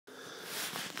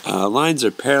Lines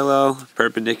are parallel,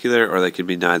 perpendicular, or they could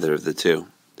be neither of the two.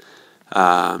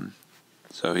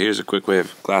 So here's a quick way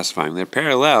of classifying. They're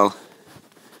parallel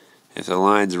if the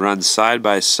lines run side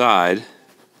by side.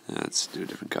 Let's do a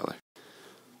different color.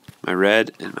 My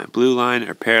red and my blue line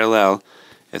are parallel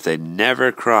if they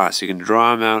never cross. You can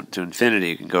draw them out to infinity.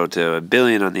 You can go to 1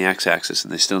 billion on the x-axis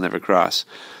and they still never cross.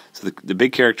 So the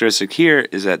big characteristic here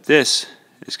is that this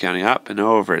is counting up and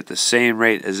over at the same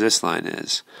rate as this line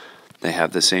is. They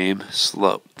have the same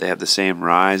slope. They have the same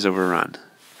rise over run.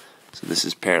 So this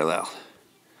is parallel.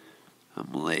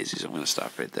 I'm lazy, so I'm going to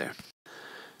stop right there.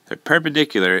 They're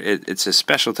perpendicular. It's a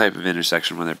special type of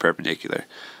intersection when they're perpendicular.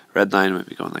 Red line would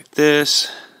be going like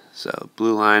this. So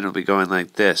blue line will be going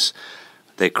like this.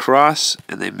 They cross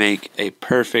and they make a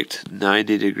perfect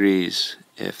 90 degrees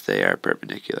if they are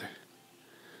perpendicular.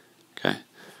 Okay,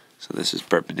 so this is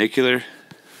perpendicular.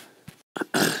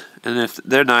 And if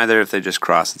they're neither, if they just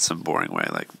cross in some boring way,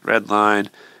 like red line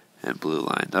and blue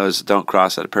line. Those don't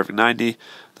cross at a perfect 90.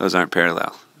 Those aren't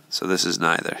parallel. So this is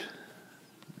neither.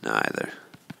 Neither.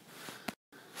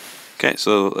 Okay,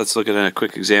 so let's look at a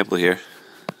quick example here.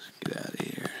 Get out of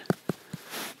here.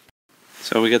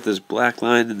 So we got this black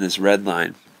line and this red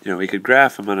line. You know, we could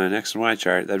graph them on an X and Y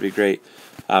chart. That'd be great.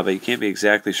 But you can't be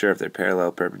exactly sure if they're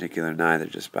parallel, perpendicular, or neither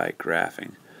just by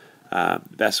graphing. The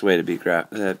best way to be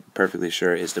perfectly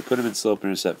sure is to put them in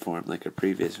slope-intercept form like a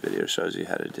previous video shows you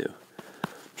how to do. I'm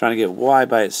trying to get y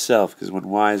by itself, because when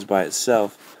y is by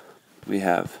itself, we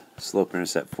have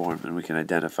slope-intercept form, and we can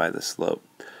identify the slope.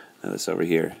 Now this over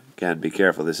here, again, be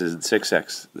careful, this isn't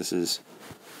 6x, this is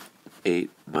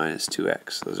 8 minus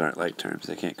 2x. Those aren't like terms,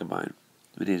 they can't combine.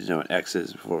 We need to know what x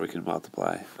is before we can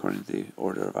multiply according to the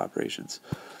order of operations.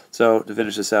 So to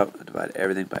finish this out, I divide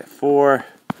everything by 4.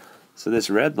 So this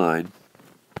red line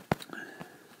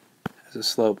has a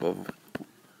slope of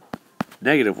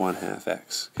negative 1/2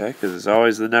 x, okay? Because it's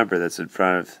always the number that's in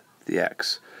front of the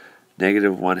x.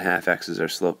 Negative 1/2 x is our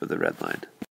slope of the red line.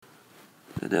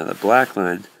 And now the black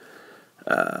line,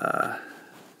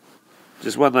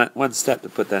 just one step to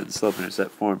put that in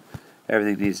slope-intercept form.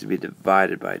 Everything needs to be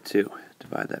divided by 2.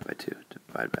 Divide that by 2.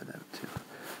 Divide by that by 2.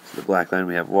 So the black line,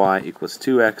 we have y equals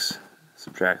 2x.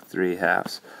 Subtract 3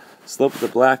 halves. Slope of the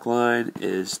black line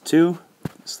is 2.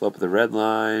 Slope of the red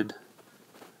line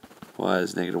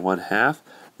was negative 1/2.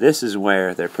 This is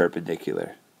where they're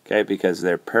perpendicular, okay, because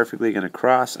they're perfectly going to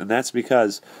cross, and that's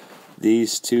because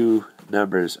these two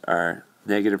numbers are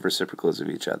negative reciprocals of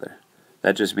each other.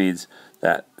 That just means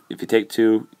that if you take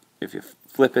 2, if you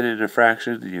flip it in a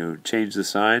fraction and you change the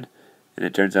sign, and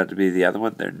it turns out to be the other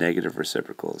one, they're negative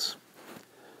reciprocals.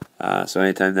 So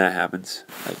anytime that happens,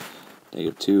 like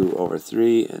negative 2 over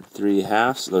 3 and 3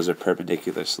 halves, those are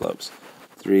perpendicular slopes.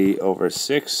 3 over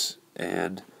 6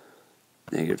 and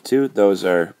negative 2, those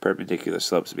are perpendicular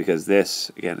slopes because this,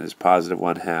 again, is positive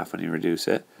 1/2 when you reduce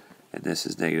it, and this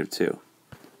is negative 2.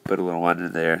 Put a little 1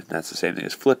 in there, that's the same thing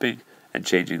as flipping and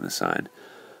changing the sign.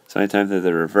 So anytime they're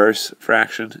the reverse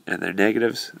fraction and they're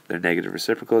negative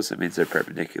reciprocals, that means they're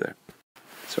perpendicular.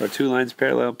 So our two lines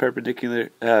parallel, perpendicular,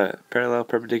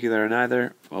 or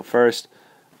neither. Well, first,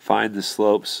 find the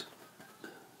slopes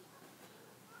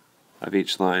of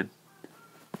each line,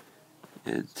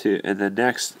 and then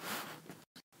next,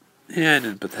 I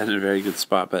didn't put that in a very good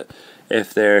spot, but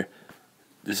if they're,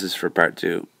 this is for part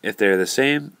 2, if they're the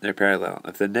same, they're parallel.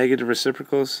 If they're negative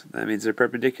reciprocals, that means they're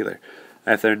perpendicular.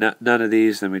 If they're none of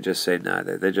these, then we just say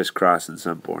neither. They just cross in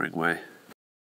some boring way.